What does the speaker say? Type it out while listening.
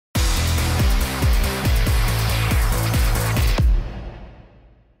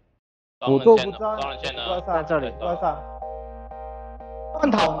辅助不知道，在这里，在上。断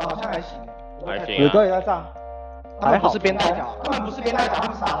头好像还行，宇哥也在上。他们不是边带脚，他们不是边带脚，他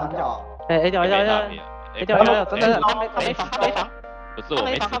们是打三脚。哎 ，A 掉，真的，他没防，不是我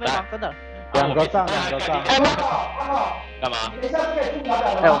没死带，真的。两个上。干嘛？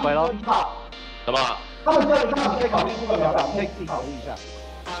哎，我回喽。什么？他们这里他们可以考虑出个秒表，可以自己考虑一下。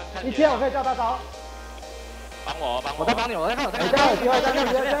一天我可以叫大招。帮我，我在帮你，我在看。你这样有机会，这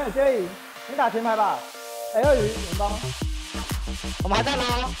样有接应。你打前排吧。哎，鳄鱼，远帮。我们还在吗？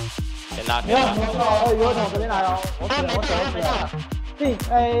先拉。没有，鳄鱼会从这边来哦。我死了。进，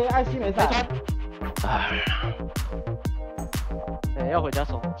哎，艾希没闪。哎，要回家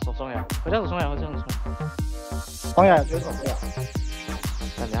守双牙，回家守双牙。双牙绝对守不了。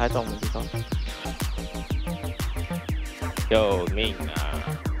那你还在我们地方？救命啊！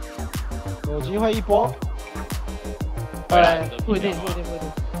有机会一波。不一定。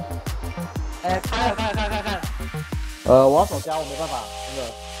哎，看。我要守家，我没办法，真的。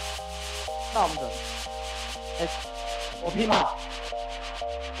那我们等。哎，我拼了。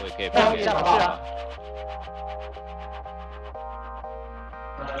我也可以拼。下去啊！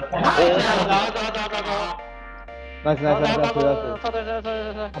走。nice，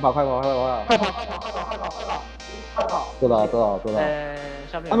快跑！做到。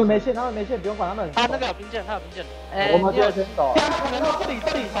下面他们没线，不用管他们。他那个有兵剑，我们就先走。这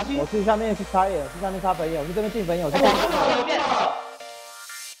里，小心！我去下面去插眼，去下面插粉眼，我去这边进粉眼，我去。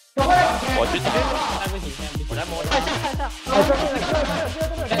我去打。我来摸。看下。哎，这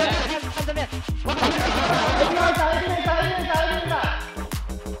边。看这边。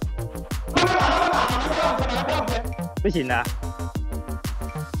不行的。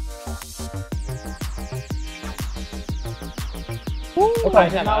我看一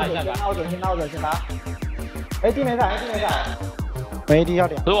下，拉我准先拉。哎，地没闪，没地要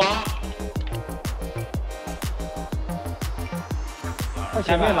点。是我。在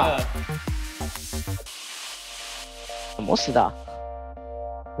前面吧。怎么死的？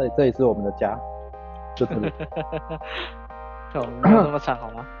这里是我们的家，就这里。没有那么惨好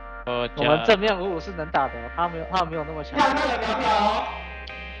吗？我们正面55是能打的，他没有那么强。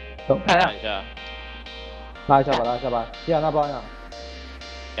看一下。拉一下吧。第二那包呀。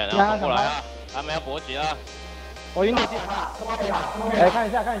然后过来啊！他们要搏击啊！我晕了。哎，看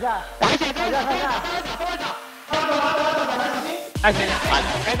一下。看一下。哎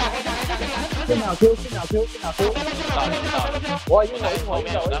，4秒 Q。我晕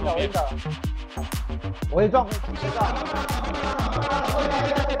的。我一撞。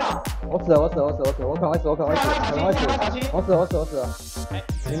我死了，我可能会死。我死了。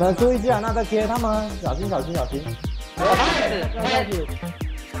你们注意基亚娜在贴他们，小心。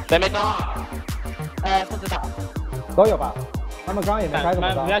谁没抓？不知道。都有吧？他们刚刚也没开什么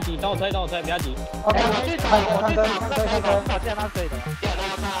招。不要急，等我推，不要急。OK， 看灯。这样他可以的。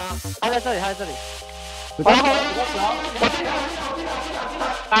他在这里。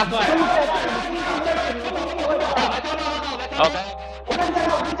大帅。OK。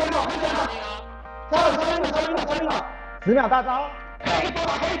 10秒大招。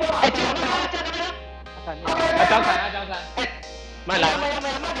交闪。慢来。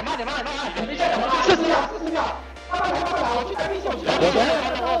慢点，40秒。我去打15球。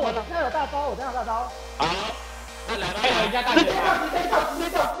我这样有大招。好，那来吧。配合一下大姐。直接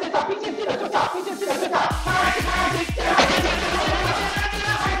炸，兵线进了就炸。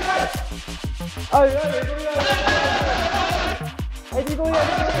AD 注意。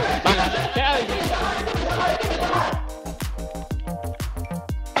慢来，先2级。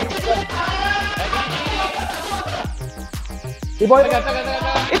一波。这个。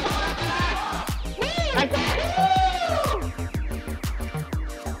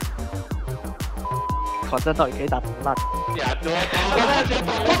反正到底可以打多烂？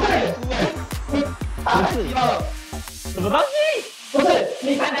什么东西？不是，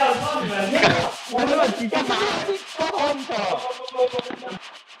你看到了说你们那个我们几干嘛？光头